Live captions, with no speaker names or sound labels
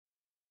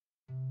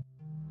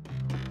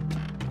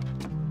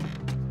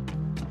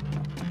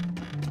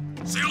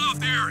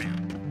the area.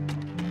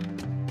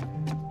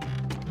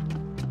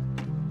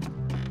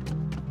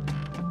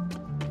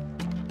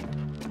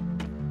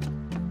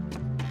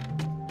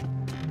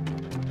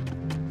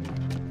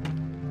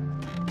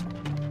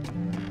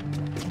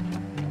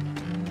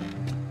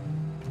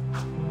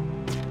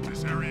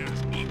 This area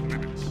is off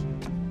limits.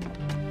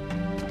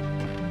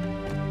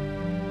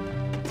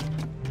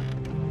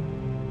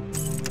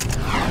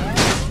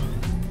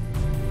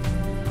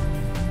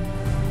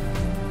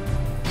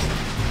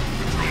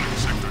 Controlling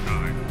Sector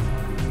 9.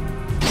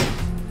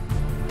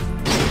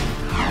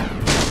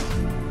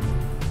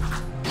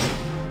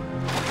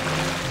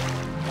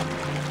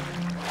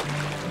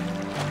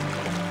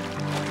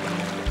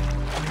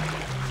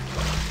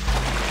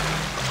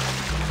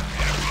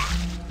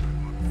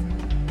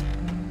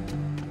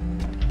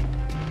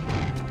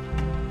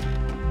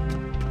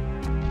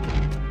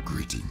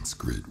 Greetings,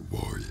 great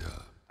warrior.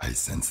 I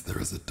sense there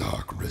is a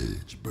dark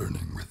rage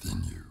burning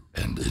within you,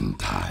 and in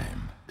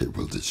time, it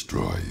will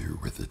destroy you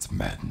with its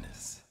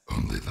madness.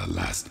 Only the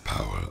last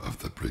power of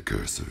the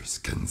precursors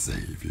can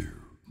save you.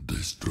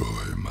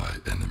 Destroy my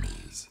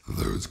enemies,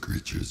 those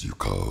creatures you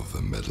call the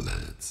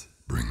metalheads.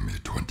 Bring me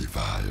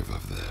 25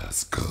 of their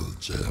skull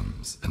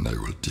gems, and I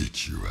will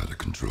teach you how to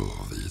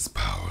control these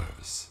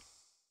powers.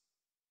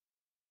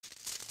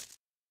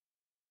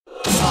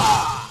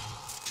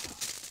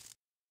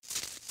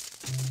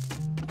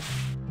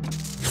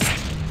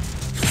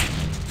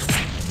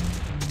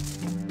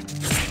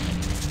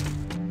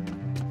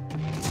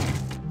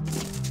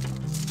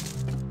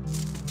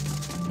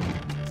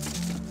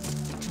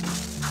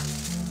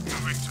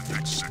 Moving to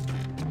next sector.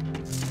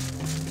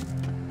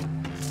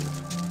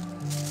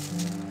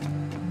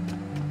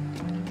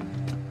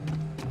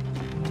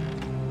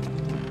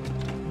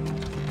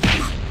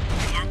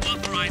 Are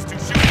authorized to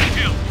shoot and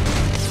kill.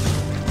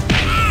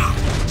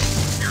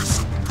 Here's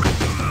some good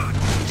blood.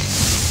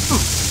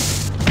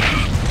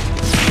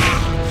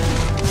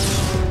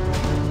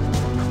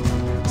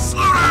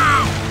 Slow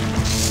down!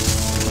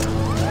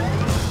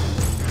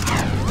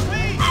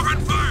 Open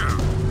fire!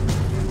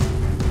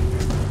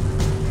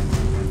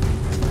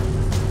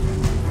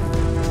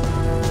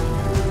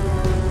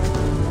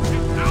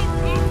 Out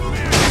off of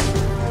here!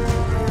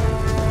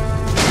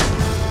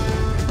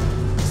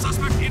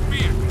 Suspect in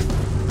vehicle.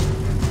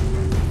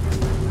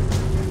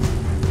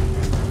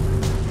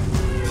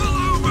 Pull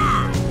over!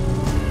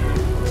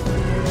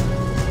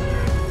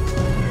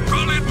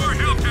 Call in more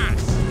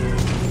Hellcats!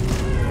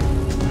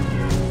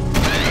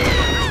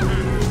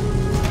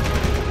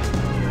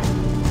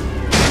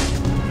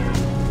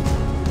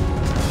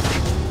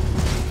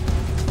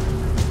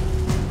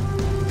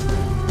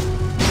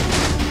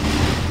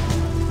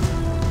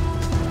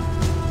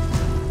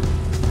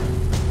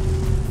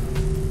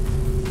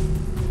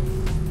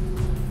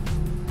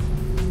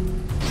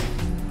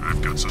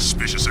 I've got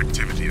suspicious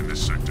activity in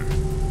this sector.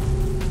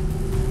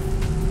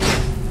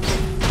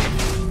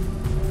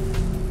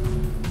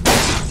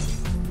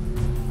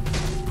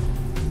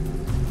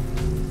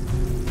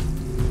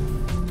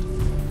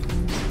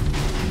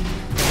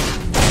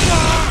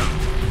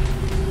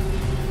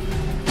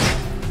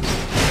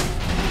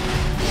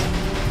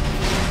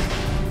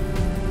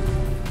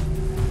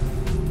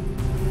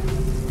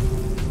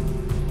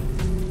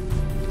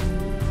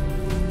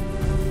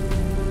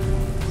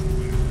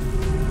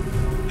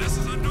 This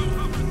is a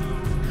no-hover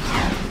zone.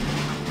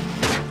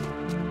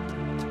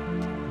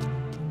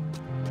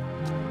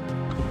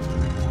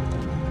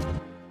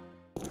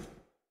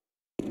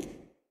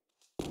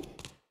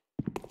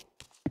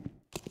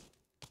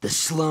 The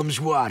slum's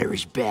water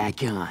is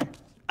back on.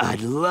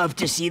 I'd love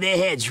to see the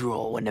heads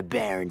roll when the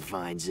Baron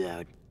finds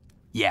out.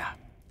 Yeah,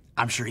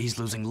 I'm sure he's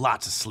losing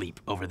lots of sleep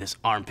over this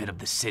armpit of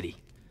the city.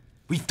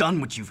 We've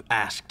done what you've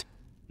asked.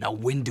 Now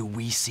when do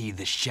we see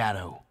the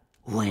shadow?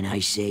 When I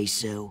say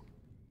so,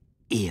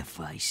 if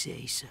I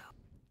say so.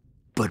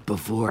 But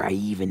before I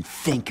even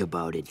think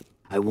about it,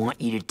 I want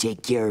you to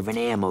take care of an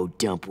ammo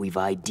dump we've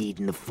ID'd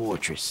in the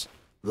fortress.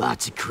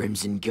 Lots of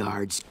Crimson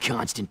Guards,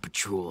 constant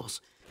patrols.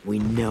 We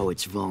know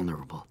it's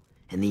vulnerable,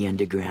 and the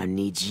underground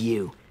needs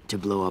you to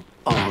blow up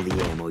all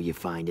the ammo you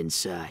find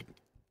inside.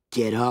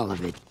 Get all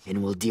of it,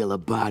 and we'll deal a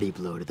body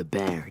blow to the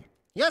Baron.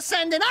 You're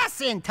sending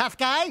us in, tough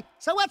guy.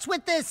 So what's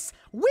with this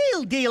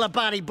wheel dealer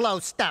body blow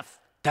stuff?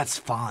 That's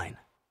fine.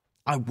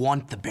 I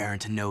want the Baron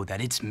to know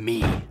that it's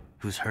me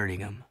who's hurting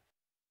him.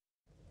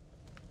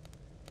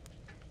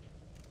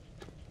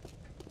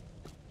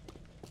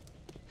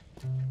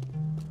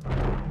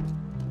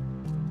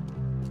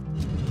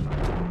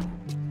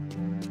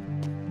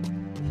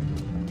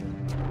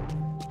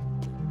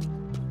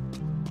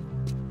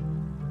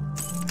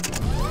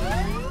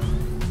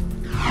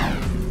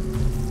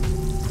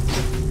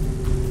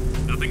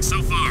 Nothing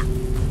so far.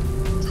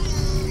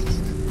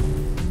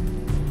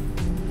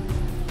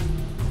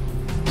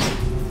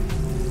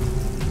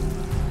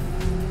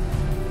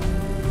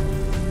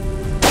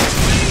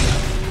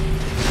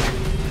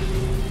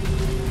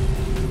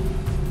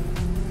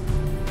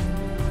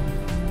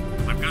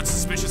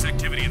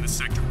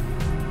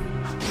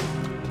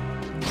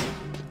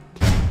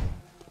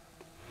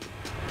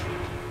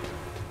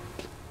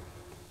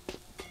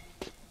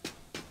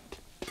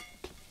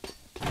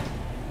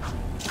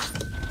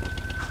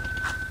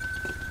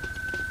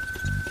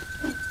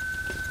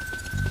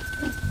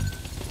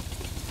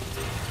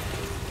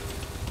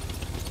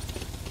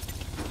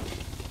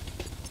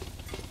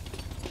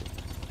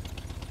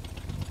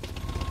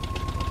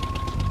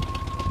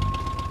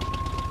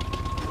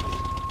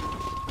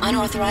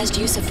 Unauthorized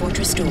use of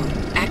fortress door.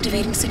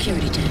 Activating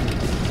security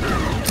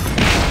tank.